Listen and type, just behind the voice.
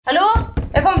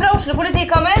Oslo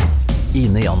politikammer.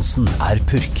 Ine Jansen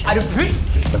purk. Du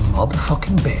purk? The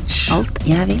motherfucking bitch. Alt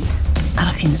jeg vil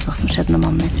å finne ut hva som skjedde med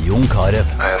mannen min. Jon Carew.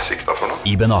 Jeg sikta for noe?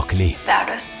 Iben Akeli. Det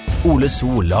du. Ole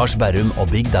So, Lars Berrum og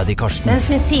Big Daddy Karsten. Hvem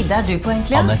sin side du på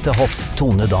egentlig? Annette Hoff,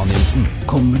 Tone Danielsen.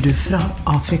 Kommer du fra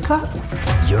Afrika?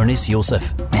 Jørnis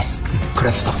Josef. Nesten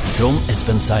kløfta. Trond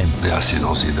Espen Seim. Det er synd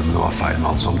å si det, men det var feil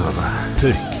mann som døde.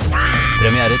 Purk.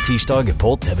 Premiere tirsdag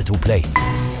på TV2 Play.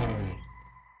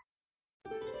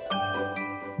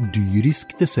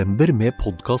 Dyrisk desember med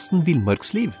podcasten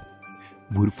Villmarksliv.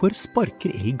 Hvorfor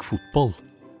sparker elg fotball?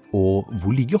 Og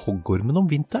hvor ligger hoggormen om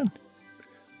vinteren?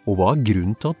 Og hva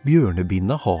grunnen til at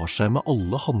bjørnebinna har seg med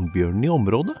alle hannbjørnene i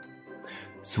området?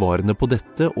 Svarene på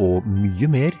dette og mye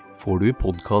mer får du i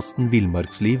podcasten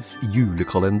Villmarkslivs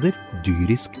julekalender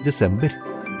Dyrisk desember,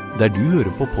 der du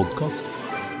hører på podcast.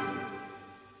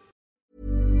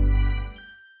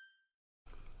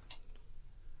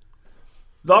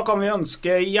 Da kan vi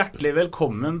ønske hjertelig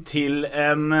velkommen til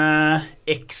en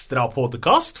ekstra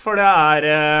podcast, for det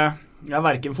er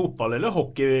hverken fotball eller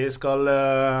hockey vi skal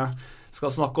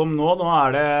snakke om nå. Nå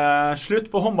det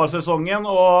slutt på håndballsesongen,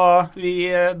 og vi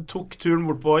tok turen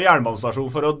bort på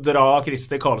jernbanestasjonen for å dra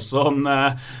Christer Karlsson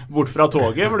bort fra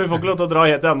toget, for du får ikke lov til å dra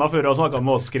helt enda før du har snakket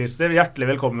med oss, Christer.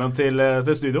 Hjertelig velkommen til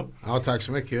studio. Ja, takk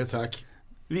så mye, takk.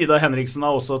 Vidar Henriksen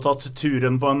har også tatt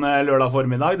turen på en lørdag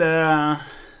formiddag.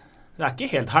 Det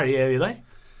ikke helt helg, Vidar.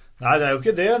 Nei, det jo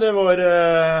ikke det. Det var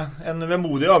en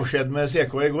vemodig avskjed med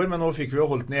CK i går, men nå fikk vi jo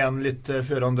holdt den igjen litt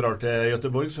før han drar til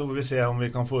Göteborg, så får vi se om vi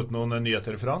kan få ut noen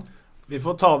nyheter fra han. Vi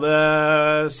får ta det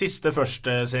siste først,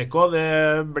 CK.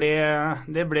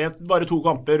 Det ble bare 2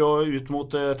 kamper og ut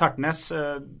mot Tertnes.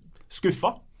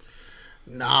 Skuffa?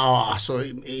 Nej, alltså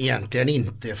egentligen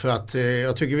inte, för att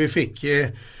jag tycker vi fick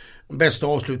bästa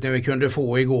avslutningen vi kunde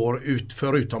få igår,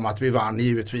 förutom att vi vann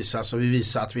givetvis. Alltså vi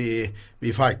visade att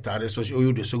vi fightades och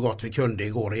gjorde så gott vi kunde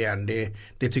igår igen.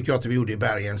 Det tycker jag att vi gjorde i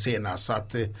Bergen senast. Så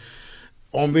att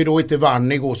om vi då inte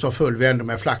vann igår så föll vi ändå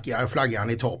med flaggan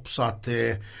i topp. Så att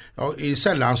jag är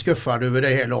sällan skuffad över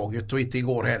det här laget och inte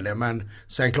igår heller. Men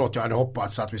sen klart jag hade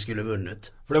hoppats att vi skulle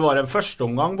vunnit. For det var en første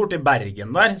omgang bort i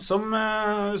Bergen der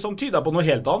som tydet på noe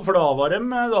helt annet. For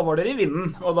da var det i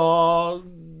vinden, og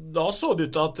da så det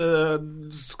ut at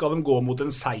skal de gå mot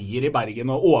en seier i Bergen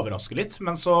og overraske litt,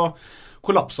 men så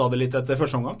kollapsade det litt etter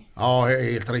første omgang. Ja,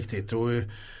 helt riktigt. Och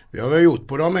vi har väl gjort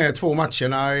på de här 2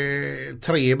 matcherna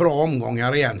 3 bra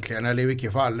omgångar egentligen, eller i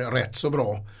vilket fall rätt så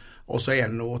bra. Och så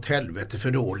en åt helvete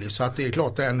för dålig, så att det är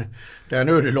klart den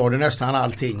ödelade nästan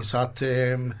allting, så att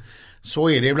så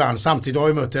är det ibland. Samtidigt har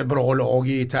vi mött ett bra lag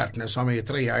i Tertnes som är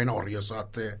 3 i Norge, så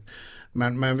att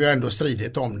men vi har ändå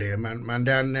stridit om det, men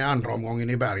den andra omgången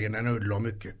i Bergen, den ödelade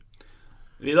mycket.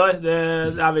 Vidar,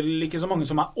 det vel ikke så mange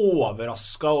som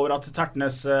overrasket over at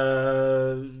Tertnes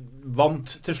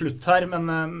vant til slutt her,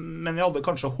 men vi hadde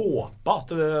kanskje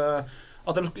håpet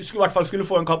at de i hvert fall skulle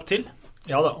få en kamp til.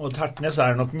 Ja da, og Tertnes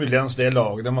nok muligens det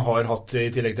laget de har hatt i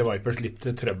tillegg til Vipers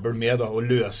litt trøbbel med da, å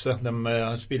løse. De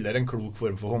spiller en klok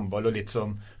form for håndball og litt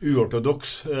sånn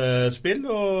uortodoks spill,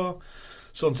 og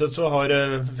sånn sett så har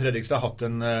Fredrikstad hatt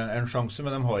en sjanse,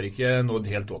 men de har ikke nådd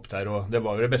helt opp der, og det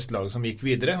var jo det beste laget som gikk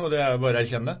videre, og det bare å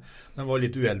erkjenne. De var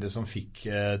litt uheldige som fikk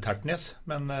Tertnes,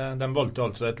 men de valgte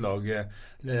altså et lag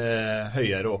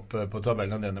høyere opp på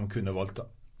tabellen enn det de kunne valgt da.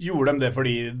 Gjorde de det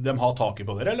fordi de har taket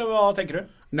på dere, eller hva tenker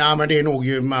du? Nej, men det är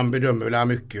nog, man bedömer väl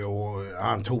mycket, och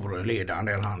han tog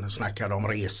ledaren, han snackade om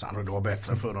resan och det var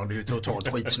bättre för dem. Det är ju totalt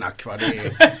skitsnack, va?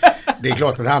 Det är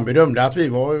klart att han bedömde att vi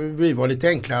var lite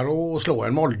enklare att slå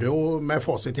än Molde, och med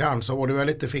facit i hand så var det väl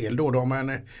lite fel då, men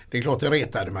det är klart det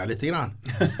retade mig lite grann.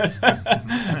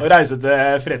 Å reise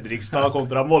til Fredrikstad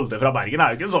kontra Molde fra Bergen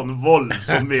jo ikke sånn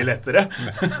voldsomt mye lettere.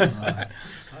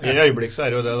 I øyeblikk så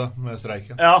det jo det da, med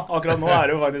streiken. Ja, akkurat nå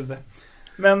det jo faktisk det.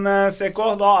 Men CK,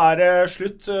 da det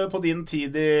slutt på din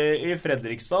tid i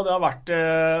Fredrikstad. Det har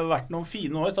vært noen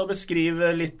fine år. Beskriv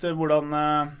litt hvordan,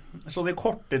 så det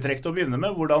korte trekk til å begynne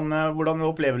med, hvordan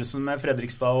opplevelsen med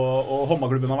Fredrikstad og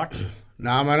håndballklubben har vært.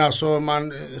 Nej, men alltså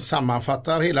man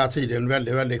sammanfattar hela tiden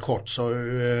väldigt, väldigt kort, så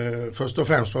först och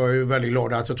främst var jag ju väldigt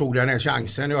glad att jag tog den här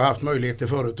chansen. Jag har haft möjligheter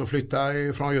förut att flytta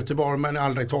från Göteborg, men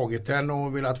aldrig tagit den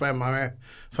och velat vara hemma med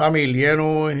familjen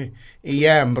och i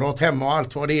järnbrott hemma och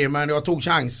allt vad det är, men jag tog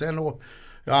chansen och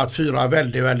jag har haft 4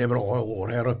 väldigt, väldigt bra år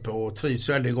här uppe och trivs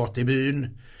väldigt gott i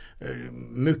byn.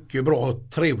 Mycket bra,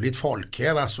 trevligt folk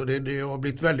här, alltså det har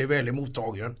blivit väldigt, väldigt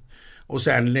mottagen. Och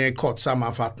sen kort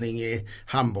sammanfattning i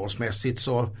handbollsmässigt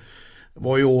så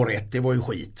var ju år 1, det var ju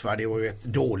skit, va? Det var ju ett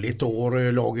dåligt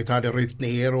år, laget hade ryckt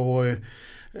ner och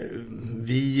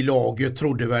vi laget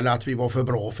trodde väl att vi var för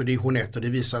bra för division 1 och det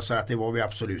visade sig att det var vi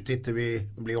absolut inte. Vi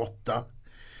blev 8.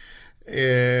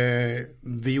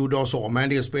 Vi gjorde oss av med en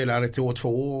del spelare till år 2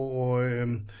 och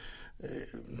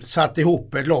satte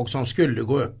ihop ett lag som skulle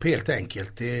gå upp helt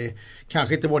enkelt. Det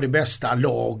kanske inte var det bästa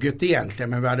laget egentligen,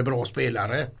 men vi hade bra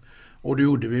spelare. Och då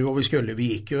gjorde vi vad vi skulle, vi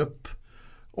gick upp.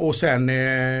 Och sen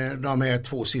de här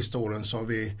 2 sista åren så har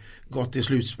vi gått i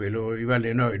slutspel och är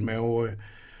väldigt nöjd med och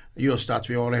just att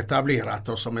vi har etablerat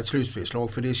oss som ett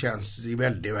slutspelslag, för det känns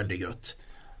väldigt, väldigt gött.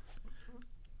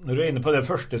 Når du inne på den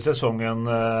første sesongen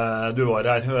du var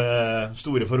her,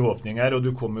 store forhåpninger, og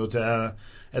du kom jo til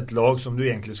et lag som du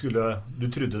egentlig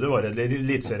du trodde det var et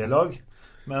elitserielag,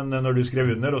 men når du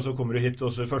skrev under, og så kommer du hit,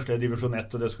 og så første divisjon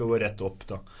 1, og det skal gå rett opp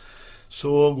da.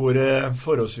 Så går det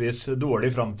forholdsvis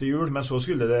dårlig frem til jul, men så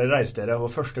skulle det reise dere,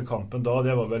 og første kampen da,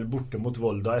 det var vel borte mot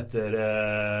Volda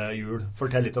etter jul.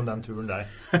 Fortell litt om den turen der.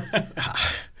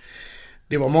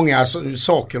 Det var många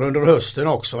saker under hösten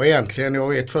också egentligen. Jag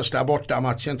vet första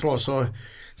bortamatchen tror jag, så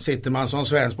sitter man som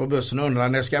svensk på bussen och undrar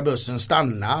när ska bussen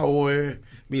stanna, och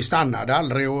vi stannade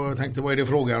aldrig och tänkte vad är det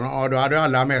frågan? Ja, då hade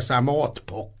alla med sig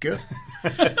matpocker.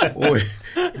 Och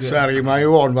i Sverige man ju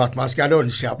van vid att man ska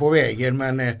luncha på vägen,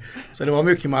 men så det var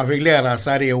mycket man fick lära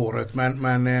sig det året, men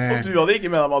och du hade inte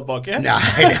med matpocker? Nej,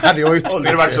 det hade jag inte.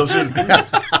 Aldrig varit så sulten.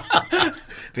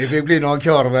 Det fick bli någon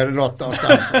korv eller något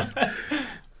någonstans.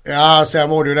 Ja, sen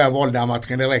var det ju den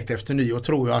Volda-matchen direkt efter nyår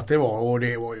tror jag att det var, och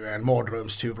det var ju en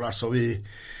mardrömstur. Alltså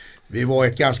vi var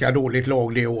ett ganska dåligt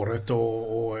lag det året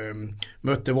och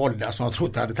mötte Volda som jag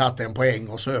trodde hade tagit en poäng,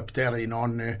 och så upp där i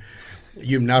någon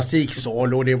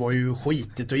gymnastiksal, och det var ju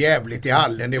skitigt och jävligt i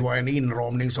hallen. Det var en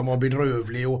inramning som var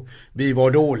bedrövlig och vi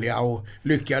var dåliga och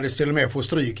lyckades till och med få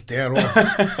stryk där, och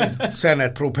sen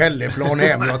ett propellerplan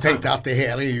hem. Jag tänkte att det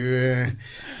här är ju,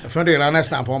 jag funderar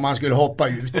nästan på om man skulle hoppa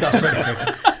ut alltså.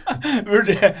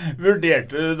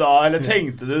 Vurderte du da, eller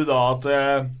tenkte du da at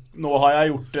nå har jeg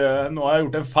gjort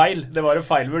en feil? Det var en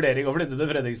feil vurdering å flytte til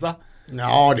Fredrikstad.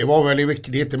 Ja, det var väl det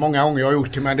är inte många gånger jag har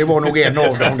gjort det, men det var nog en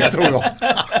av dem, det tror jag.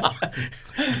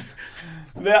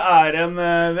 Vi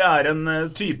er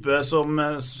en type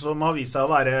som har vist seg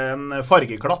å være en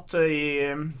fargeklatt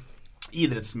i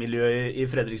idrettsmiljøet i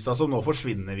Fredrikstad, som nå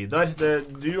forsvinner videre.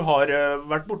 Du har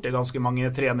vært borte ganske mange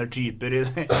trenertyper i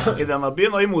denne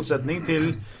byen, og i motsetning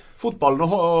til fotballen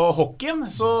og hockeyen,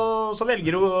 så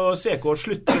velger jo CK å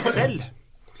slutte selv.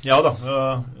 Ja da,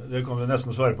 det kan vi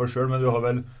nesten svare på selv, men du har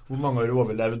vel, hvor mange har du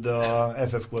overlevd av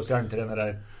FFK-stjernetrener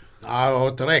her? Ja, jag har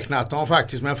inte räknat dem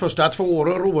faktiskt, men första 2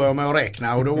 åren roade jag mig att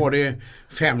räkna, och då var det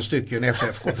 5 stycken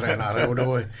FFK-tränare, och då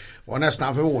var jag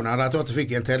nästan förvånad att jag inte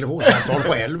fick en telefonsamtal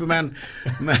själv, men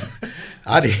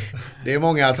ja, det är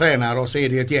många tränare, och så är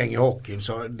det ett gäng i hockeyn,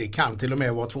 så det kan till och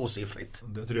med vara 2-siffrigt.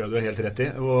 Det tror jag du är helt rätt i,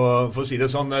 och för att säga det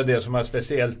sånn, det som är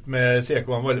speciellt med CK,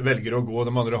 han väljer att gå,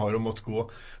 de andra har mått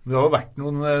gå, men det har varit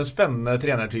någon spännande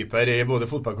tränartyper i både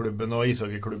fotbollklubben och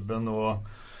ishockeyklubben och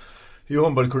i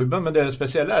håndballklubben, men det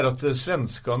speciella är att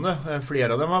svenskarna,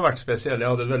 flera av dem har varit speciella. Jag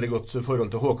hade ett väldigt gott förhåll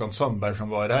till Håkan Sandberg som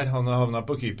var här. Han havnade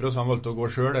på Kypros, han valgte att gå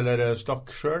själv, eller stack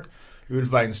själv.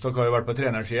 Ulf Weinstock har ju varit på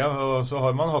tränarsidan, och så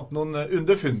har man haft någon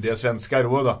underfundiga svenskar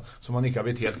också då, som man inte har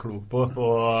blivit helt klok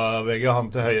på väggen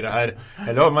han till höger här.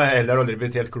 Eller har man heller aldrig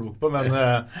blivit helt klok på, men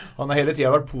han har hela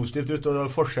tiden varit positivt ut,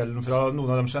 och forskellen från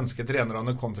någon av de svenska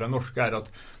tränarna kontra norska är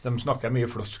att de snackar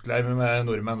mycket floskler med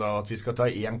norrmän då, att vi ska ta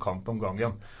en kamp om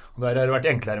gången. Och där har det varit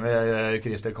enklare med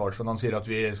Christer Karlsson. Han säger att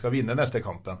vi ska vinna nästa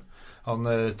kampen. Han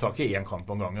tar inte en kamp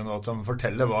om gången, och att han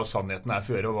fortäller vad sannheten är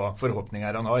för och vad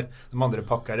förhoppningar han har. De andra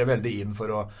packar det väldigt in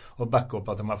för att backa upp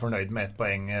att de är förnöjd med 1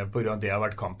 poäng på grund av det har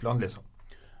varit kampplan liksom.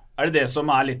 Er det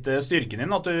som litt styrken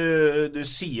din, at du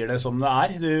sier det som det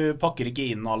er? Du pakker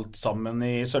ikke inn alt sammen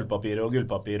i sølvpapir og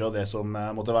gullpapir og det som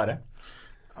måtte være?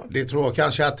 Det tror jag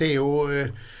kanske att det är, och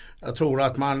jag tror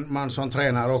att man som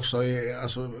tränare också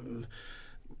alltså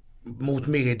mot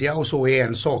media och så är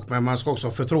en sak, men man ska också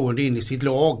ha förtroende in i sitt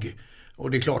lag,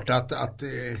 och det är klart att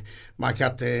man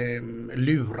kan inte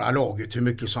lura laget hur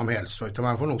mycket som helst, utan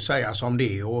man får nog säga som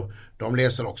det är, och de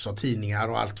läser också tidningar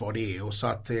och allt vad det är, och så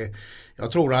att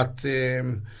jag tror att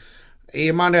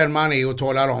är man den man är och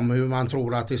talar om hur man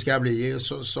tror att det ska bli,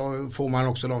 så får man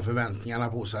också de förväntningarna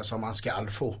på sig som man ska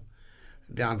få.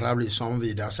 Det andra blir som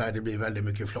Vida säger, det blir väldigt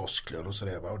mycket floskler och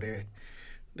sådär, och det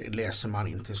läser man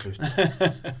in till slut.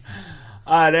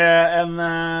 Er det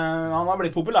han har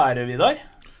blivit populär Vidar?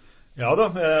 Ja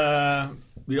då,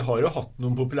 vi har ju haft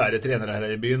någon populära tränare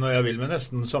här i byn, och jag vill med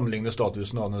nästan sammanligne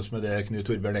statusen hans med det Knut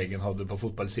Torbjørn Eggen hade på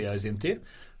fotbollssidan i sin tid.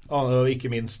 Och inte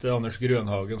minst Anders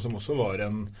Grönhagen, som också var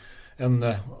en en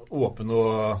åpen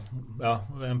og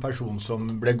en person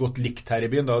som ble godt likt her i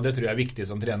byen da, og det tror jeg er viktig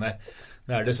som trener.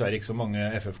 Det er dessverre ikke så mange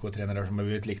FFK-trenere som har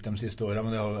blitt likt de siste årene,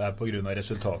 men det er på grunn av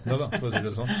resultatene da, for å si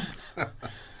det sånn.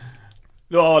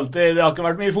 Det har ikke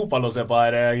vært mye fotball å se på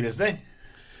her, Christer?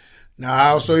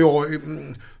 Nej, alltså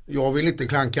jag vill inte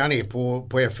klanka ner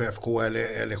på FFK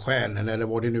eller Stjärnen eller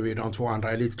vad det nu är, de två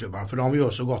andra elitklubbarna, för de gör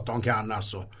så gott de kan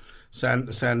alltså.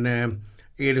 Sen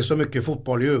är det så mycket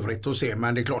fotboll i övrigt att se,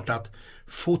 men det är klart att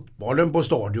fotbollen på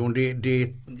stadion,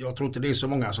 jag tror inte det är så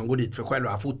många som går dit för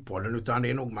själva fotbollen, utan det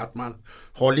är nog med att man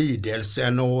har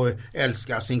lidelsen och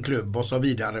älskar sin klubb och så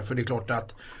vidare, för det är klart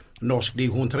att norsk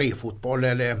division 3-fotboll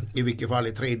eller i vilket fall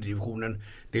i 3-divisionen,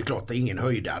 det är klart det är ingen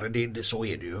höjdare, så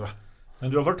är det ju va.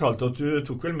 Men du har fortalt att du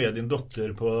tog väl med din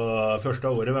dotter på första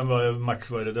året. Vem var match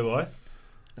var det var?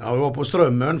 Ja, vi var på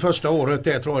Strömmen första året,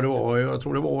 det tror jag det var. Jag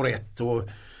tror det var år 1 och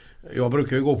jag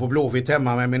brukar ju gå på Blåvitt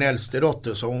hemma med min äldste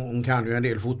dotter, så hon kan ju en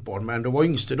del fotboll, men då var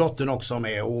yngste dottern också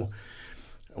med och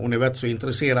hon är väldigt så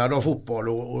intresserad av fotboll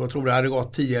och jag tror det hade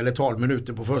gått 10 eller 12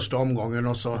 minuter på första omgången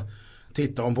och så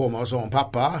tittade hon på mig och sa,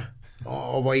 pappa,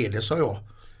 ja, vad är det, sa jag.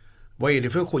 Vad är det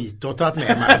för skit du har tagit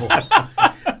med mig på?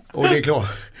 Och det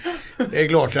är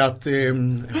klart att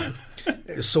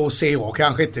så ser jag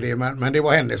kanske inte det, men det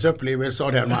var hennes upplevelse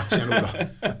av den matchen då.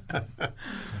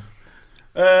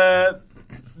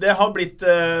 Det har blitt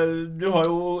du har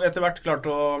jo etter hvert klart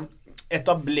å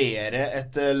etablere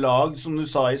et lag, som du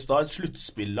sa i stad, et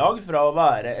sluttspillag, fra å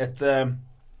være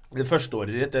det første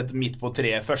året ditt, et midt på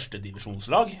 3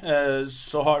 førstedivisjonslag.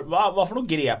 Hva for noe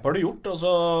grep har du gjort?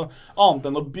 Altså, annet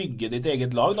enn å bygge ditt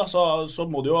eget lag, da, så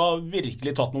må du jo ha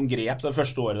virkelig tatt noen grep det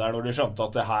første året der, når du skjønte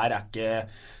at det her det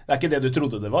er ikke det du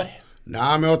trodde det var.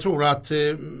 Nej, men jag tror att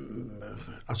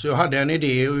alltså jag hade en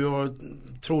idé och jag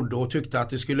trodde och tyckte att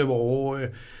det skulle vara,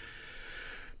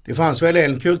 det fanns väl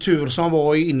en kultur som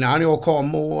var innan jag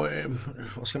kom och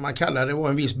vad ska man kalla det, var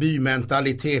en viss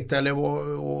bymentalitet eller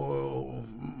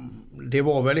det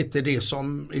var väl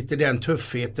inte den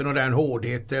tuffheten och den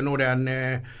hårdheten och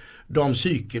de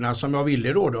psykerna som jag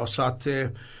ville då, så att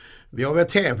vi har väl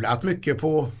tävlat mycket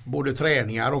på både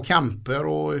träningar och kamper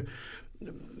och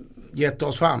gett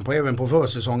oss fram på även på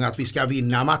försäsong att vi ska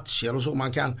vinna matcher och så.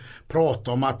 Man kan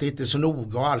prata om att det inte är så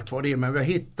noga och allt vad det är, men vi har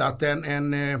hittat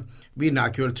en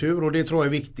vinnarkultur och det tror jag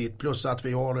är viktigt, plus att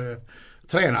vi har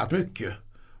tränat mycket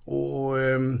och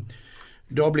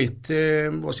det har blivit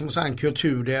vad ska man säga, en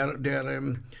kultur där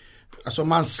alltså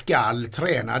man ska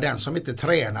träna, den som inte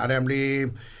tränar den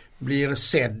blir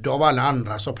sedd av alla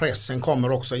andra, så pressen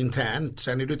kommer också internt.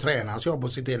 Sen är det tränarens jobb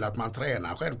att se till att man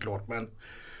tränar självklart, men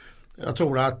jag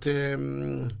tror att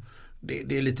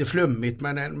det är lite flummigt,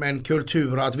 men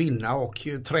kultur att vinna och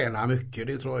träna mycket,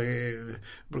 det tror jag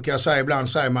brukar jag säga, ibland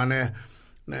säger man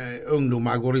när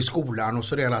ungdomar går i skolan och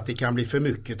så där att det kan bli för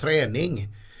mycket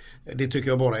träning. Det tycker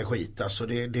jag bara är skit. Alltså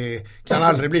det kan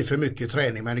aldrig bli för mycket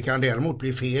träning, men det kan däremot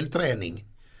bli fel träning.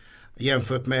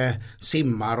 Jämfört med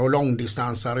simmar och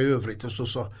långdistansare i övrigt och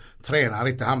så tränar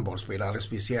inte handbollsspelare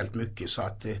speciellt mycket, så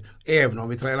att även om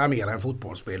vi tränar mer än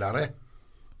fotbollsspelare.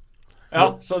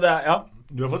 Ja, så ja.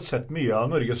 Du har fått sett mye av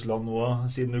Norges land nå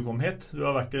siden du kom hit. Du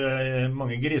har vært i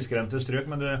mange grisgrendte strøk,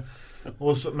 men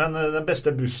den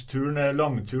beste bussturen,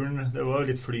 langturen, det var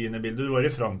litt fly inne i bildet. Du var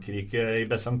i Frankrike, i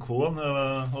Besançon.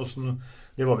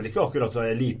 Det var vel ikke akkurat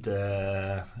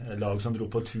elitelag som dro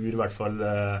på tur, i hvert fall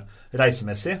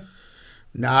reisemessig?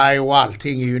 Nej, och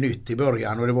allting är ju nytt i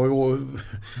början och det var ju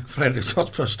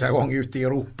Fredrikssons första gång ute i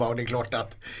Europa och det är klart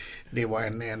att det var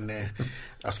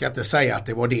jag ska inte säga att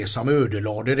det var det som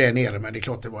ödelade där nere, men det är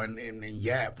klart det var en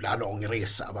jävla lång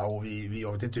resa va? Och vi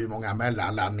vet inte hur många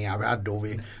mellanlandningar vi hade och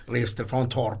vi reste från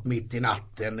Torp mitt i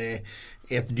natten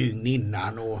ett dygn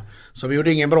innan och så vi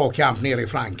gjorde ingen bra kamp nere i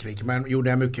Frankrike, men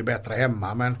gjorde en mycket bättre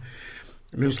hemma. Men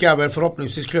nu ska väl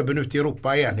förhoppningsvis klubben ut i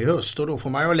Europa igen i höst och då får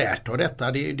man ju lärt av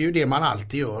detta. Det är ju det man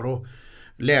alltid gör och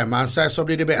lär man sig så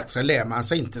blir det bättre, lär man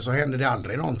sig inte så händer det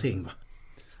aldrig någonting va.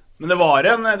 Men det var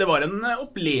en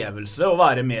opplevelse å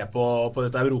være med på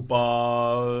dette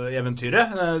Europa-eventyret.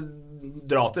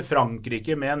 Dra til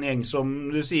Frankrike med en gjeng som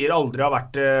du sier aldri har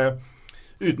vært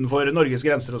utenfor Norges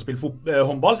gränser och spela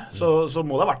håndboll, så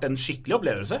må det ha varit en skicklig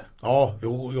upplevelse. Ja,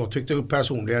 jag tyckte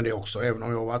personligen det också, även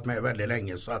om jag har varit med väldigt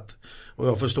länge, så att, och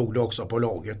jag förstod det också på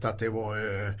laget att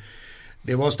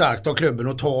det var starkt av klubben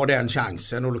att ta den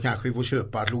chansen, och då kanske vi får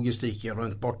köpa att logistiken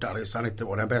runt bortaresan inte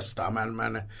var den bästa,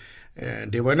 men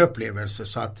det var en upplevelse,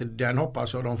 så att den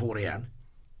hoppas jag de får igen.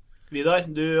 Vidar,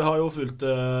 du har ju följt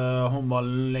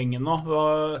håndboll länge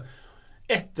nu.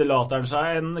 etterlater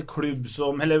seg en klubb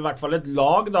som, eller I hvert fall et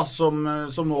lag da, som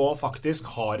nå faktisk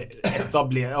har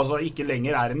etablert, altså ikke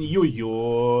lenger en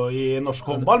jojo I norsk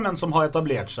håndball, men som har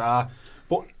etablert seg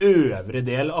på øvre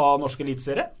del av norsk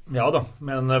elitserie? Ja da,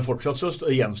 men fortsatt så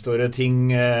gjenstår det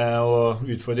ting, og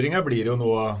utfordringen blir jo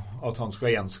nå at han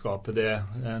skal gjenskape det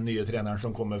nye treneren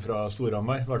som kommer fra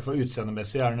Storhamar. I hvert fall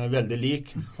utseendemessig han veldig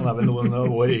lik, han vel noen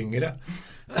år yngre.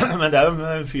 Men det jo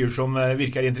en fyr som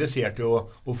virker interessert I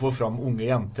å få fram unge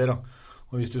jenter. Da.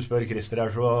 Og hvis du spør Christer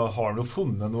her, så har han jo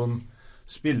funnet noen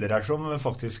spillere her som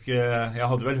faktisk... Jeg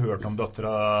hadde vel hørt om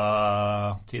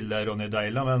dattera til Ronny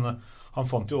Deila, men han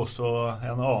fant jo også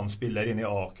en annen spiller inne I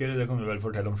Aker. Det kan du vel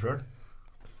fortelle om selv?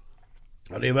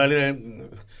 Ja, det väl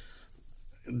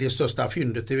det största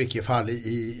fyndet I vilket fall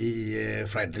I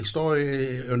Fredrikstad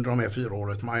under de här 4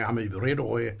 året. Miami Bury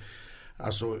då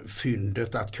alltså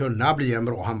fyndet att kunna bli en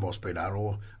bra handbollsspelare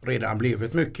och redan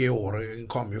blivit mycket I år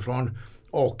kom ju från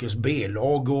Akers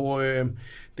B-lag och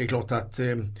det klart att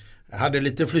jag hade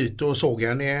lite flyt och såg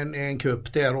en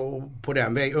kupp där och på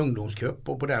den vägen ungdomskupp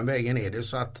och på den vägen det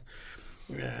så att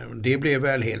det blev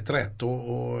väl helt rätt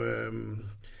och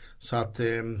så att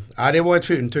ja, det var ett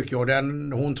fynd tycker jag.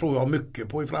 Hon tror jag mycket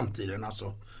på I framtiden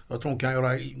alltså. Jag tror hon kan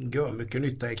göra mycket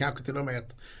nytta I kanske till och med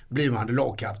ett blivande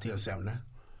lagkaptensämne.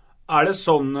 Det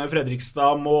sånn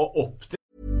Fredrikstad må opp til?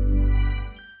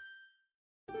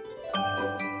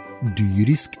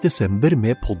 Dyrisk desember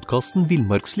med podcasten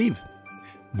Villmarksliv.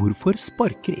 Hvorfor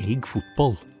sparker elg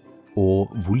fotball?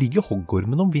 Og hvor ligger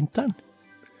hoggormen om vinteren?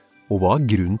 Og hva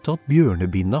grunnen til at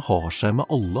bjørnebinna har seg med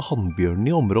alle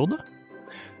hannbjørnene I området?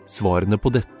 Svarene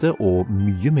på dette og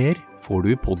mye mer får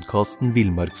du I podcasten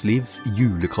Villmarkslivs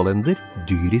julekalender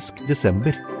Dyrisk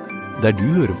desember, der du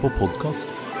hører på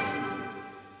podcast.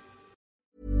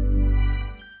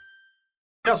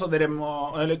 Altså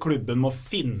klubben må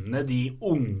finne de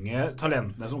unge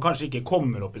talentene som kanskje ikke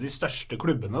kommer opp I de største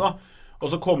klubbene da, og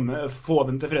så få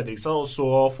dem til Fredrikstad og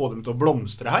så få dem til å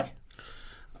blomstre her?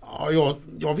 Ja,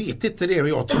 jag vet inte det,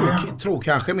 men jag tror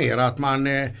kanske mer att man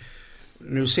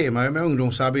nu ser man ju med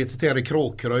ungdomsarbetet I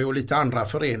Kråkeröj och lite andra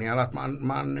föreningar att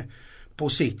man på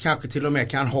sikt kanske till och med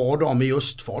kan ha dem I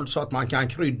Östfold så att man kan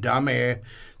krydda med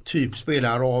typ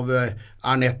spelare av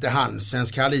Annette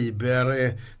Hansens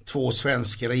kaliber, 2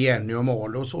 svenskar Jenny och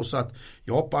Mal och så att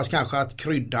jag hoppas kanske att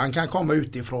kryddan kan komma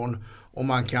utifrån och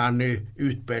man kan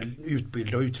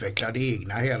utbilda och utveckla det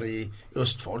egna här I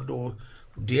Östfold och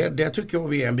det tycker jag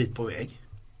vi en bit på väg.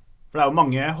 For det jo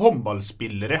mange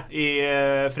håndballspillere I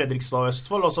Fredrikstad og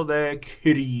Østfold, altså det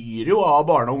kryr jo av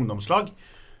barne- og ungdomslag.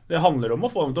 Det handler om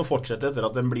å få dem til å fortsette etter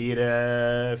at de blir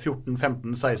 14,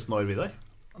 15, 16 år videre.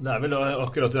 Det vel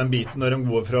akkurat den biten når de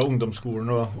går fra ungdomsskolen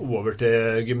og over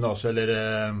til gymnaset eller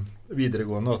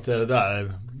videregående, at det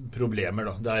problemer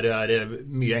da. Der det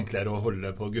mye enklere å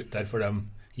holde på gutter, for dem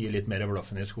gir litt mer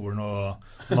blaffen I skolen, og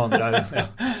de andre ja.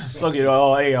 Snakker du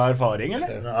av egen erfaring, eller?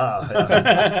 Ja.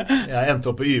 Jeg endte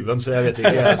opp på Yven, så jeg vet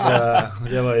ikke. Så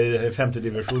det var I 5.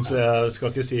 divisjon, så jeg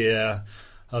skal ikke si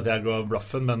at jeg går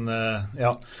blaffen, men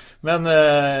ja. Men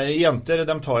jenter,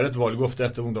 de tar et valg ofte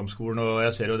etter ungdomsskolen, og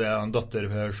jeg ser jo det en datter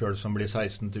selv som blir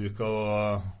 16 til uka,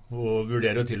 og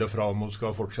vurderer jo til og fra om hun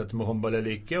skal fortsette med håndball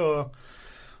eller ikke, og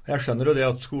jeg skjønner jo det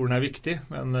at skolen viktig,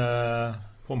 men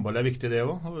håndball viktig det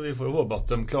også, og vi får jo håpe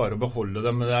at de klarer å beholde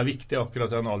dem, men det viktig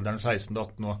akkurat I den alderen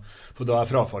 16-18 år, for da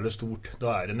frafallet stort,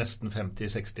 da det nesten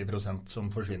 50-60%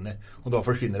 som forsvinner, og da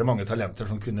forsvinner det mange talenter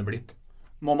som kunne blitt.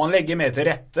 Må man legge mer til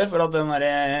rette for at den der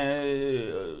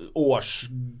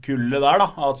årskullet der da,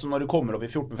 altså når du kommer opp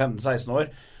I 14, 15, 16 år,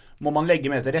 må man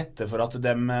legge mer til rette for at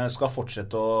de skal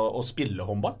fortsette å spille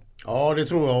håndball? Ja, det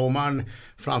tror jag, och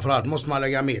framförallt måste man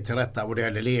lägga mer till rätta vad det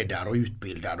gäller ledare och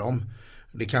utbilda dem.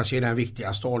 Det kanske den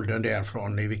viktigaste åldern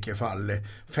därifrån I vilket fall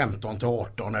 15 till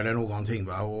 18 eller någonting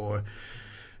va, och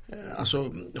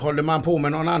alltså håller man på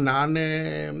med någon annan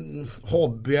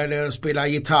hobby eller spelar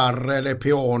gitarr eller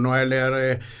piano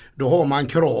eller då har man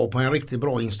krav på en riktigt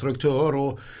bra instruktör,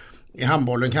 och I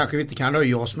handbollen kanske vi inte kan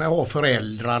nöja oss med att ha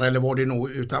föräldrar eller vad det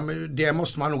nog, utan det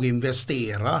måste man nog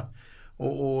investera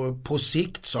och på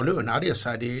sikt så lönar det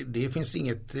sig, det finns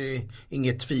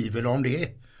inget tvivel om det,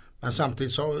 men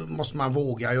samtidigt så måste man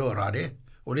våga göra det,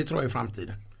 och det tror jag I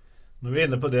framtiden. Når vi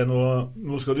inne på det,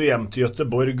 nå skal du hjem til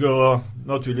Göteborg, og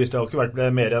naturligvis det har ikke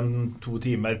vært mer enn 2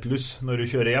 timer pluss når du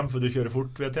kjører hjem, for du kjører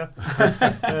fort, vet jeg.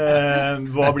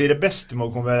 Hva blir det beste med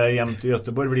å komme hjem til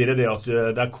Göteborg? Blir det at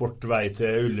det kort vei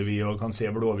til Ullevi og kan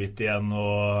se Blåhvitt igjen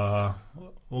og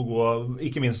gå,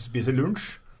 ikke minst spise lunsj?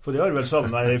 For det har vel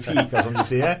savnet fika, som du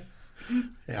sier.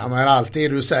 Ja, men allt det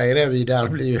du säger det vidare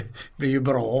blir ju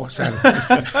bra sen.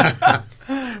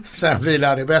 Sen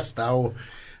blir det bästa, och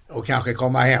och kanske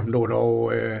komma hem då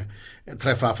och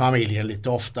träffa familjen lite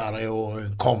oftare och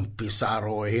kompisar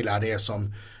och hela det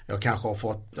som jag kanske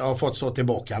har fått stå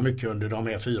tillbaka mycket under de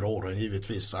här 4 åren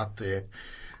givetvis. Så att,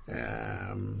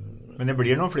 men det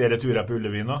blir nog fler turer på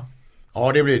Ullevi då?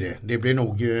 Ja, det blir det. Det blir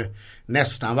nog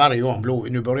nästan varje gång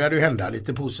Blåvitt. Nu börjar det ju hända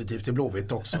lite positivt i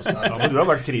Blåvitt också. Så att, ja, men du har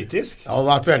varit kritisk. Jag har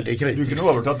varit väldigt kritisk. Du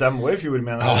kunde övertagit dem i fjol,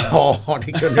 menar jag. Ja,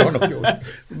 det kunde jag nog gjort.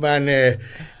 Men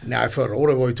nej, förra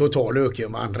året var ju total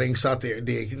ökenvandring. Så att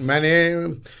men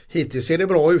hittills ser det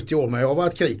bra ut i år. Men jag har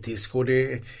varit kritisk och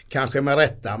det kanske med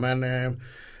rätta. Men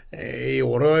i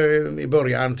år i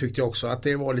början tyckte jag också att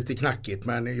det var lite knackigt.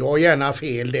 Men jag har gärna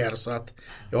fel där, så att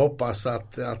jag hoppas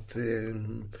att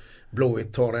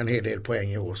Blåvitt tar en hel del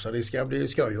poäng i år, så det ska bli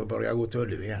skoj att börja gå till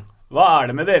Ullevi igen. Vad är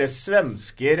det med deres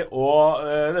svensker och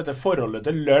detta förhållet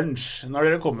till lunch? När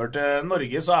dere kommer till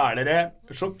Norge så är det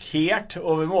chockerat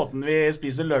över måten vi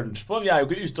spiser lunch på. Vi är ju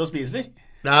inte ute och spiser.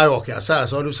 Nej, jag kan säga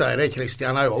så, du säger det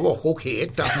Christian, jag var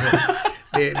chockerad alltså.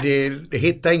 Det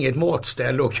hittade inget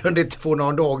matställe och kunde inte få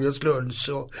någon dagens lunch.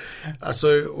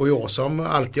 Och jag som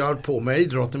alltid har hållit på med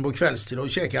idrotten på kvällstid och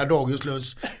käkade dagens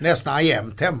lunch nästan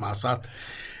jämt hemma, så att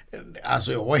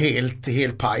alltså jag var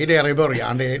helt paj där i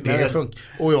början.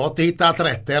 Och jag har inte hittat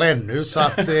rätt där ännu, så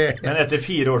att, Men efter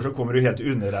 4 år så kommer du helt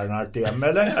underernärt hem,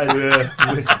 eller?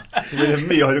 Hur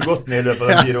mycket har du gått ner i löpet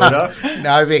av 4 år?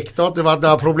 Nej, vikt har inte varit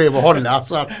några problem att hålla,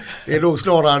 så att det är nog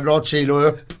snarare något kilo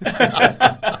upp.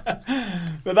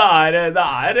 Men det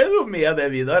är jo med det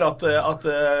vidare att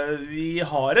vi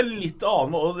har en litt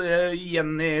annen, og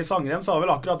Jenny Sangren sa vel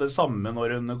akkurat det samme når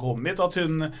hun kom hit, at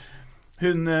hun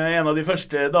en av de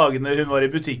første dagene hun var i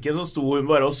butikken, så sto hun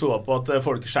bare og så på at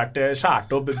folk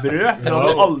skjærte opp brød. Det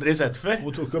hadde hun aldri sett før.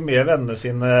 Hun tok jo med vennene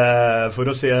sine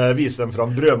for å vise dem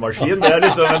fram brødmaskin. Det er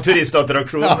liksom en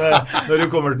turistattraksjon når du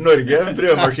kommer til Norge.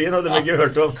 Brødmaskin hadde vi ikke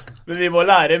hørt om. Men vi må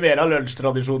lære mer av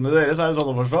lunschtradisjonene deres, er det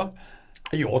sånn å forstå?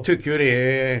 Jag tycker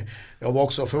det. Jag var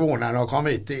också förvånad när jag kom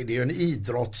hit. Det är ju en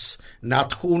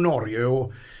idrottsnation Norge,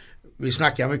 och vi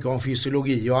snackar mycket om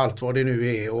fysiologi och allt vad det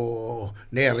nu är, och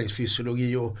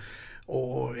näringsfysiologi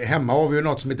och hemma har vi ju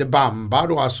något som heter bamba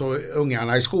då, alltså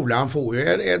ungarna i skolan får ju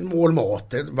ett mål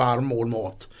mat, ett varm mål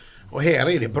mat. Och här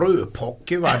är det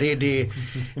brödpocker, va?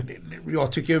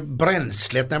 Jag tycker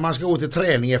bränslet när man ska gå till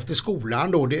träning efter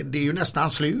skolan då, det är ju nästan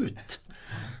slut.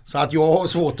 Så att jag har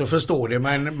svårt att förstå det,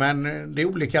 men det är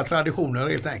olika traditioner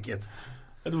helt enkelt.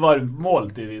 Ett varmt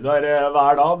måltid vidare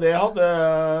hver dag,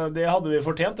 det hade vi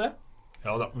förtjänt det.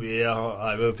 Ja då, vi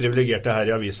är ju privilegierade här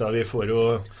i avisa. Vi får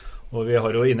ju, och vi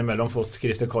har ju inemellan fått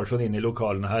Christer Karlsson in i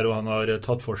lokalen här, och han har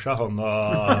tagit för sig. Han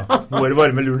har vår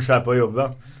varme lunch här på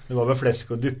jobbet. Det var väl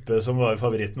fläsk och duppe som var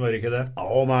favoriten, var det inte det?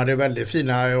 Ja, man hade väldigt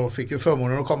fina. Jag fick ju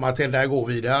förmånen att komma till där igår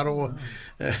vidare, och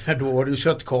då var det ju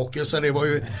köttkakor, så det var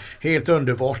ju helt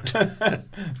underbart.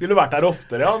 Skulle varit där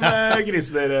oftare om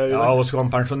Christer. Ja, och ska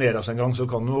han pensioneras en gång så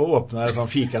kan du öppna ett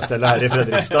fikaställe här i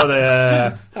Fredrikstad.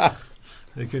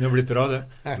 Det kunde bli bra det.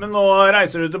 Men nu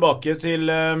reser du tillbaka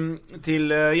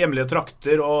till hemliga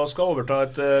trakter och ska överta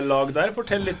ett lag där.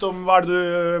 Fortell lite om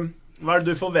vad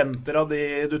du förväntar av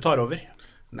det du tar över.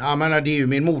 Nej, men det är ju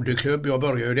min moderklubb. Jag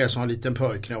började ju där som en liten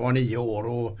pojk när jag var 9 år,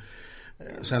 och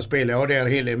sen spelade jag där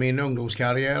hela min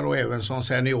ungdomskarriär och även som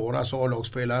senior, alltså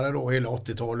A-lagsspelare då hela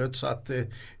 80-talet, så att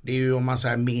det är ju, om man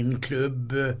säger, min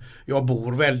klubb. Jag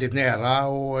bor väldigt nära,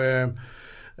 och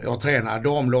jag tränade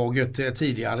damlaget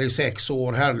tidigare i 6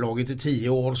 år, herrlaget i 10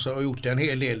 år, så jag har gjort en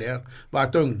hel del där.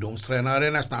 Varit ungdomstränare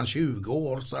i nästan 20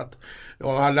 år, så att jag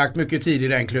har lagt mycket tid i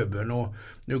den klubben, och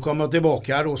nu kommer jag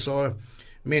tillbaka då, så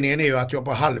meningen är ju att jag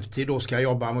på halvtid då ska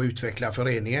jobba med att utveckla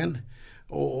föreningen,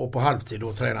 och på halvtid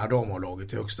då träna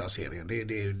damlaget i högsta serien. Det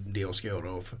är det jag ska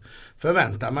göra, och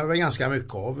förväntar mig väl ganska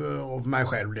mycket av mig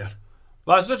själv där.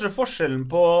 Vad är största forskellen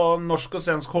på norsk och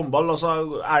svensk handboll? Alltså,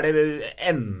 är det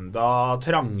ända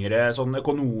trangere sån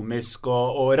ekonomisk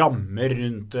och rammer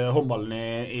runt handbollen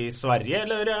i Sverige,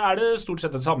 eller är det stort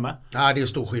sett detsamma? Nej, det är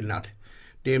stor skillnad.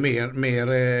 Det är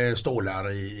mer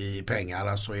stålar i pengar,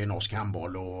 alltså i norsk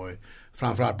handboll, och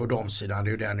framförallt på damsidan, det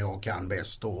är ju den jag kan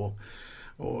bäst, och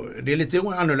det är lite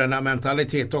annorlunda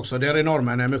mentalitet också. Där är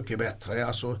norrmännen mycket bättre.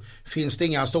 Alltså, finns det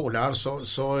inga stålar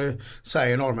så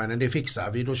säger norrmännen, det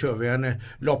fixar vi. Då kör vi en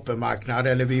loppemarknad,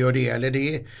 eller vi gör det eller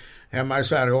det. Hemma i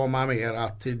Sverige har man mer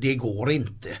att det går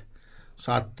inte.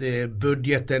 Så att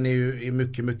budgeten är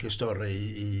mycket, mycket större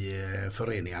i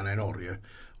föreningarna i Norge.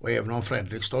 Och även om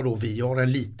Fredrikstad då, vi har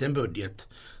en liten budget,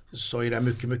 så är den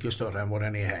mycket, mycket större än vad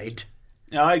den är Heid.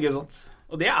 Ja, inte sant.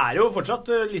 Och det är ju fortsatt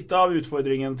lite av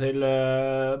utfordringen till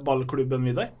ballklubben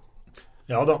vidare.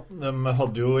 Ja då, de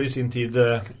hade ju i sin tid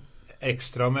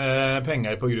ekstra med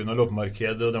penger på grunn av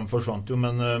loppemarkedet, og de forsvant jo,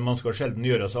 men man skal sjelden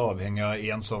gjøre seg avhengig av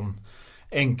en sånn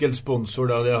enkel sponsor,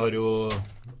 da. Det har jo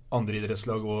andre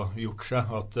idrettslag også gjort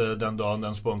seg, at den dagen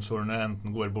den sponsoren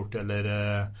enten går bort eller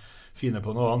finner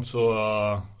på noe annet,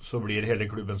 så blir hele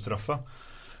klubben straffet.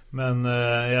 Men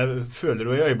jeg føler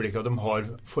jo i øyeblikket at de har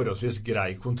forholdsvis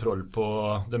grei kontroll på,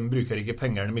 de bruker ikke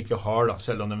penger de ikke har, da,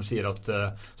 selv om de sier at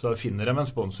så finner de en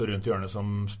sponsor rundt hjørnet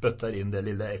som spytter inn det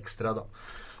lille ekstra, da.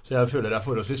 Så jeg føler det er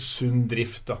forholdsvis sunn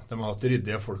drift, da. De har hatt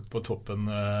ryddige folk på toppen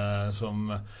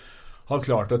som har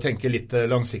klart å tenke litt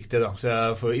langsiktig, da. Så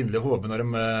jeg får inderlig håpe når de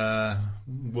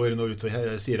går nå ut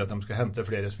og sier at de skal hente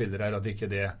flere spillere her, at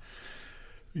ikke det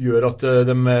gjør at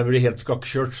de blir helt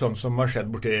skakkjørt, sånn som har skjedd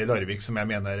borte i Larvik, som jeg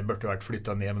mener burde vært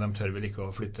flyttet ned, men de tør vel ikke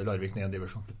å flytte Larvik ned en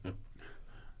divisjon.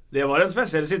 Det var en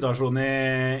spesiell situasjon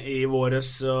i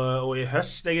våres og i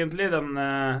høst, egentlig,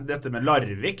 dette med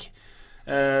Larvik.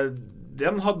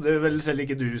 Den hadde vel selv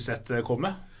ikke du sett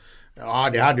komme? Ja,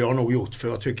 det hade jag nog gjort, för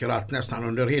jag tycker att nästan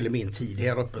under hela min tid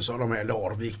här uppe så har de här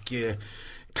Larvik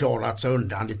klarat sig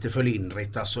undan lite för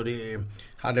lindrigt. Alltså det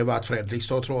hade varit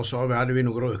Fredrikstad tror jag, så hade vi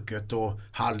nog röket, och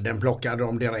Halden plockade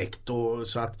dem direkt, och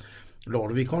så att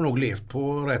Larvik har nog levt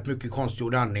på rätt mycket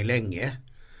konstgjord andning länge.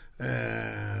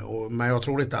 Men jag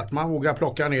tror inte att man vågar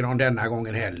plocka ner dem denna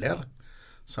gången heller.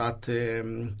 Så att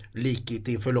likhet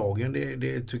inför lagen,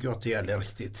 det tycker jag inte gäller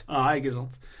riktigt. Ja, ikke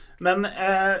sant. Men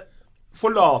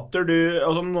forlater du,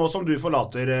 altså nå som du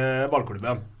forlater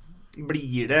ballklubben,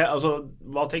 blir det, altså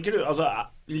hva tenker du, altså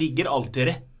ligger alt til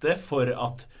rette for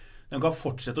at de kan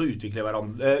fortsette å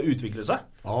utvikle seg?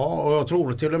 Ja, och jag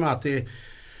tror till och med att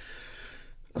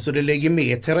det ligger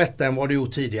mer till rätta än vad det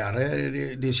gjort tidigare.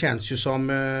 Det känns ju som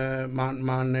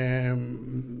man är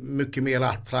mycket mer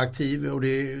attraktiv, och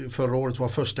förra året var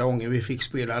första gången vi fick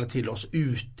spelare till oss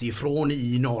utifrån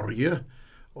i Norge.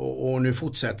 Och nu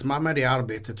fortsätter man med det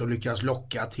arbetet och lyckas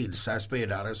locka till sig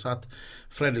spelare, så att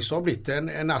Fredrikstad har blivit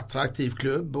en attraktiv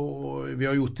klubb, och vi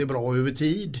har gjort det bra över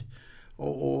tid,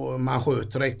 och man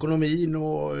sköter ekonomin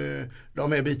och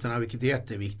de här bitarna, vilket är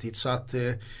jätteviktigt, så att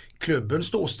klubben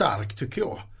står stark tycker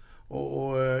jag,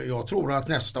 och jag tror att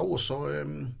nästa år så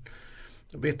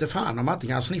vet det fan om man inte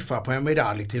kan sniffa på en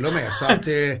medalj till och med, så att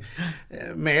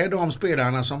med de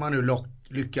spelarna som man nu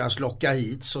lyckas locka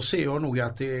hit, så ser jag nog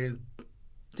att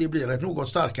det blir ett något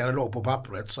starkare lag på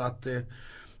pappret, så att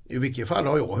i vilket fall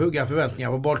har jag höga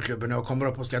förväntningar på bollklubben när jag kommer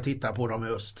upp och ska titta på dem i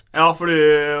höst. Ja, för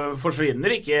du försvinner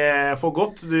inte för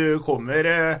gott, du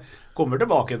kommer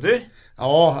tillbaka en tur.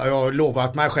 Ja, jag har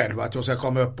lovat mig själv att jag ska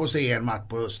komma upp och se en match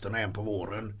på hösten och en på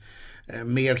våren.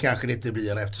 Mer kanske det inte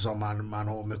blir, eftersom man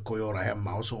har mycket att göra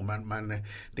hemma och så, men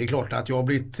det är klart att jag har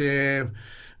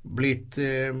blivit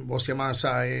vad ska man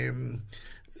säga,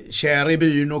 kär i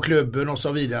byn och klubben och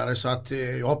så vidare, så att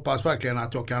jag hoppas verkligen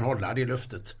att jag kan hålla det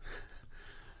löftet.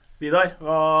 Vidar,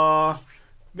 vad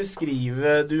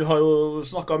beskriver, du har ju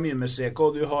snackat mye med Seko,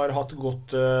 och du har haft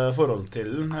gott förhåll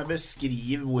till den.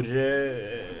 Beskriv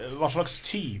vad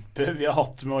slags type vi har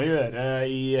haft med att göra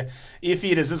i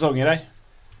 4 säsonger här.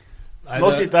 Nei,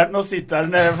 nå sitter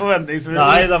han forventningsfull.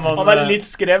 Han er litt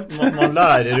skremt. Man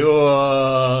lærer jo,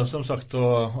 som sagt,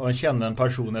 å kjenne en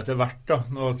person etter hvert, da.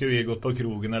 Nå har ikke vi gått på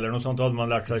krogen eller noe sånt, da hadde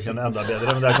man lært seg å kjenne enda bedre,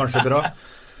 men det er kanskje bra.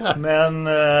 Men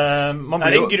man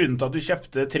blir jo... Er det en grunn til at du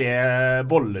kjøpte 3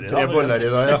 boller i dag? 3 boller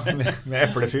i dag, ja, med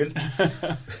eplefyll.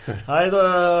 Nei,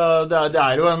 det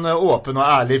er jo en åpen og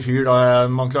ærlig fyr, da.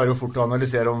 Man klarer jo fort å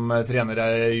analysere om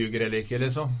trenere ljuger eller ikke,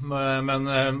 liksom. Men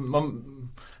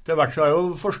det har så har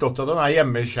jo forstått at han er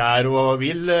hjemmekjær og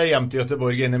vil hjem til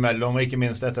Göteborg innimellom, og ikke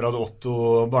minst etter at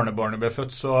Otto barnebarnet ble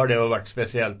født, så har det jo vært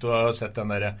spesielt å ha sett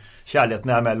den der kjærligheten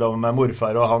her mellom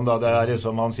morfar og han, da. Det er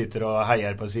liksom han sitter og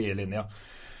heier på sidelinja.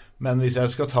 Men hvis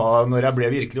jeg skal ta, når jeg ble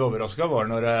virkelig overrasket, var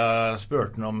når jeg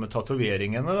spurte han om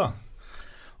tatoveringene, da.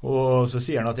 Og så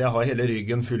sier han at jeg har hele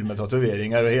ryggen full med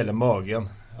tatoveringer og hele magen.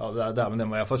 Ja, men det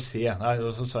må jeg få se. Nei,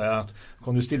 og så sa jeg at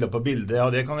kan du stille opp på bildet? Ja,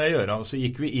 det kan jeg gjøre. Og så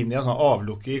gikk vi inn i en sånn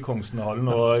avlukke i Kongssenhallen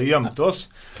og gjemte oss,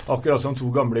 akkurat som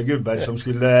 2 gamle gubber som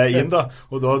skulle inn, da.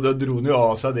 Og da dro han jo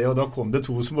av seg det, og da kom det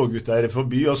 2 smågutter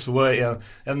forbi, og så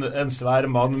en svær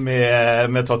mann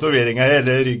med tatoveringer i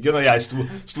hele ryggen, og jeg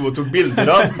sto og tok bilder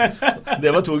av.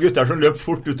 Det var 2 gutter som løp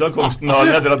fort ut av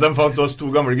Kongssenhallen etter at de fant oss 2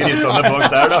 gamle grisene bak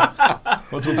der, da.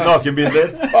 Og tok nakenbilder.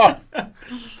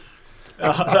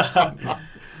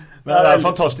 Men det er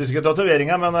fantastiske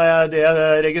tatoveringer, men det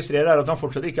jeg registrerer er at han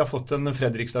fortsatt ikke har fått en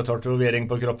Fredrikstad-tatovering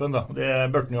på kroppen, da. Det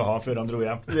burde han jo ha før han dro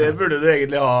hjem. Det burde du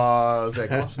egentlig ha,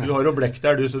 Seko. Du har jo blekk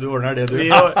der, du, så du ordner det, du.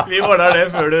 Vi ordner det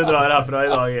før du drar herfra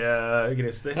i dag,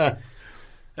 Christer.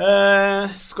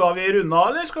 Skal vi runde av,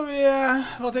 eller skal vi...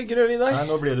 Hva tenker du, Vidar? Nei,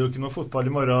 nå blir det jo ikke noe fotball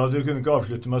i morgen. Du kunne ikke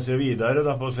avslutte med å se videre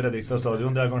da, på Fredrikstad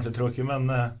stadion. Det kanskje tråkig,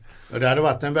 men... Det hade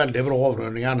varit en väldigt bra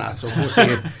avrundning annars. Så får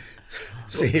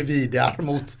se vidare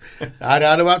mot... Ja, det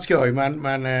hade varit skoj,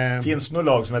 men... Finns det något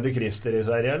lag som heter Christer i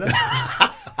Sverige, eller?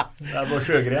 Det är bara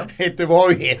Sjögren. Inte vad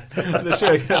vi vet. Det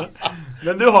Sjögren.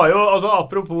 Men du har jo, altså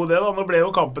apropos det da, nå ble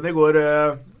jo kampen i går...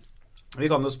 Vi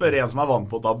kan jo spørre en som vant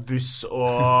på å ta buss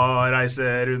og reise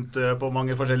rundt på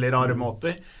mange forskjellige rare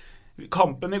måter.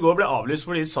 Kampen i går ble avlyst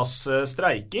fordi SAS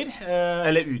streiker,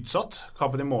 eller utsatt,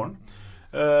 kampen i morgen.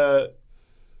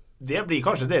 Det blir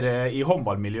kanskje dere i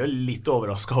håndballmiljøet litt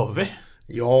overrasket over?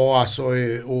 Ja, alltså,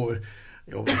 och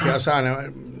jag brukar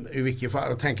säga,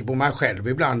 jag tänker på mig själv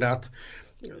ibland att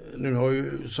nu har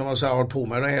ju, som jag sa, hållit på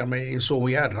med det här med så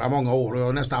jädra många år och jag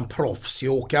är nästan proffs i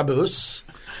att åka buss.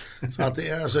 Så att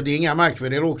alltså, det är inga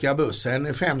märkvärdigheter att åka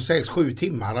bussen 5, 6, 7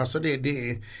 timmar. Alltså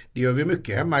det gör vi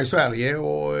mycket hemma i Sverige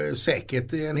och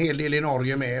säkert en hel del i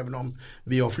Norge med, även om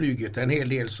vi har flugit en hel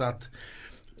del. Så att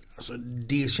alltså,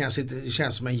 det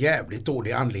känns som en jävligt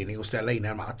dålig anledning att ställa in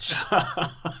en match.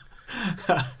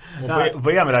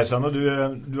 På hjemreisen, og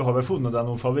du har vel funnet deg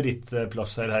noen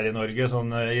favorittplasser her i Norge,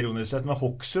 sånn ironisk sett, men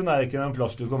Hokksund ikke en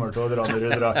plass du kommer til å dra når du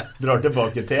drar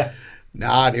tilbake til?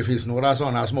 Nej, det finns några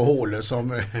sådana små hål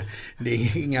som det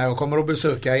är inga jag kommer att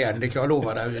besöka igen, det kan jag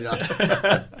lova dig vidare.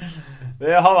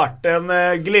 Det har vært en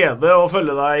glede å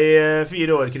følge deg i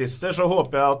 4 år, Christer, så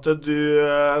håper jeg at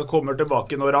du kommer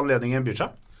tilbake når anledningen byr seg.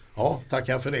 Ja,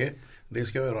 tackar för det. Det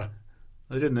ska jag göra.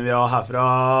 Runder vi av her fra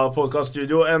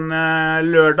podcaststudio en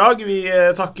lørdag. Vi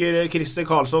takker Christer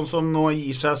Karlsson som nå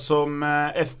gir seg som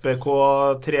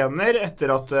FBK-trener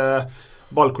etter at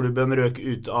ballklubben røk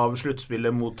ut av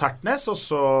sluttspillet mot Tertnes, og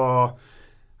så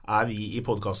vi i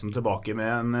podcasten tilbake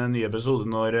med en ny episode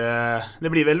når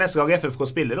det blir vel neste gang FFK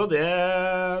spiller, og de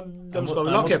skal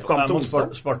vel ha cupkamp til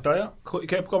onsdag. Sparta, ja.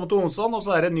 Cupkamp til onsdag, og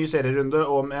så det en ny serierunde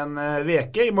om en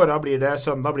veke. I morgen blir det,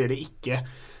 søndag blir det ikke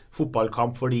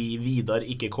fotballkamp fordi Vidar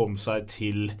ikke kom seg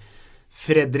til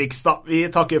Fredrikstad. Vi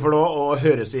takker for nå og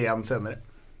høres igjen senere.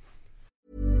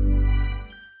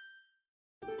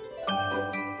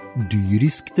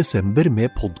 Dyrisk desember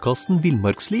med podcasten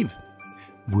Villmarksliv.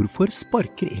 Hvorfor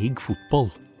sparker elg fotball?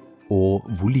 Og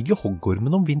hvor ligger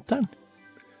hoggormen om vinteren?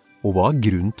 Og hva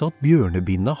grunnen til at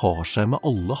bjørnebinna har seg med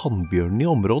alle hannbjørnene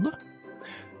i området?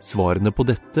 Svarene på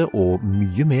dette og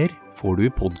mye mer får du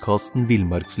i podcasten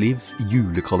Villmarkslivs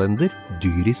julekalender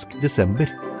Dyrisk desember,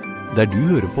 der du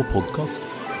hører på podcast.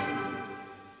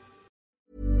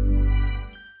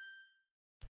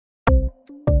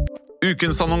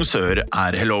 Ukens annonsør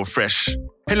HelloFresh.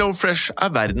 HelloFresh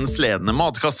verdens ledende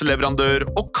matkasseleverandør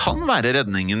og kan være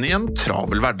redningen i en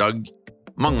travel hverdag.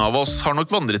 Mange av oss har nok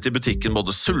vandret i butikken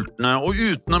både sultne og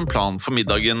uten en plan for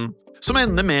middagen, som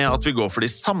ender med at vi går for de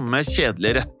samme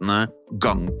kjedelige rettene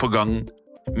gang på gang.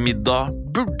 Middag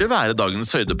burde være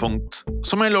dagens høydepunkt.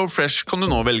 Som HelloFresh kan du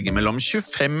nå velge mellom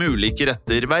 25 ulike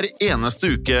retter hver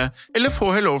eneste uke, eller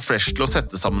få HelloFresh til å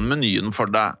sette sammen menyen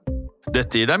for deg.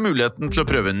 Dette gir deg muligheten til å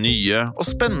prøve nye og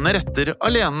spennende retter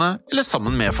alene eller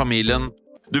sammen med familien.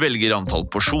 Du velger antall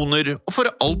porsjoner og får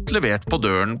alt levert på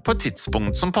døren på et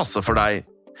tidspunkt som passer for deg.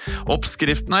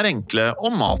 Oppskriftene enkle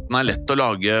og maten lett å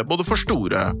lage både for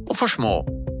store og for små.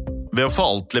 Ved å få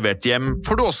alt levert hjem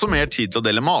får du også mer tid til å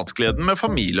dele matgleden med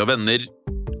familie og venner.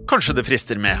 Kanskje det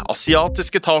frister med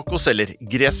asiatiske tacos eller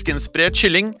greskinspirert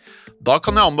kylling? Da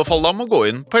kan jeg anbefale deg om å gå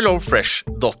inn på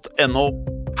hellofresh.no.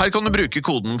 Her kan du bruke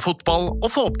koden fotball og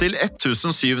få opp til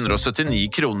 1779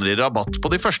 kroner i rabatt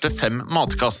på de første 5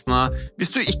 matkastene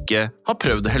hvis du ikke har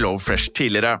prøvd HelloFresh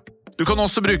tidligere. Du kan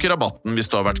også bruke rabatten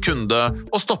hvis du har vært kunde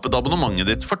og stoppet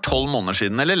abonnementet ditt for 12 måneder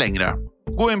siden eller lengre.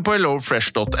 Gå inn på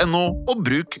hellofresh.no og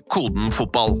bruk koden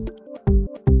fotball.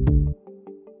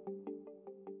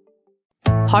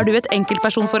 Har du et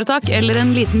enkeltpersonforetak eller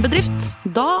en liten bedrift?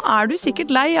 Da du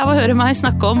sikkert lei av å høre meg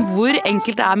snakke om hvor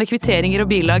enkelt det med kvitteringer og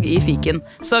bilag i fiken.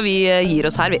 Så vi gir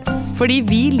oss her, vi. Fordi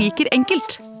vi liker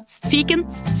enkelt. Fiken,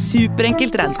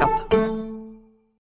 superenkelt regnskap.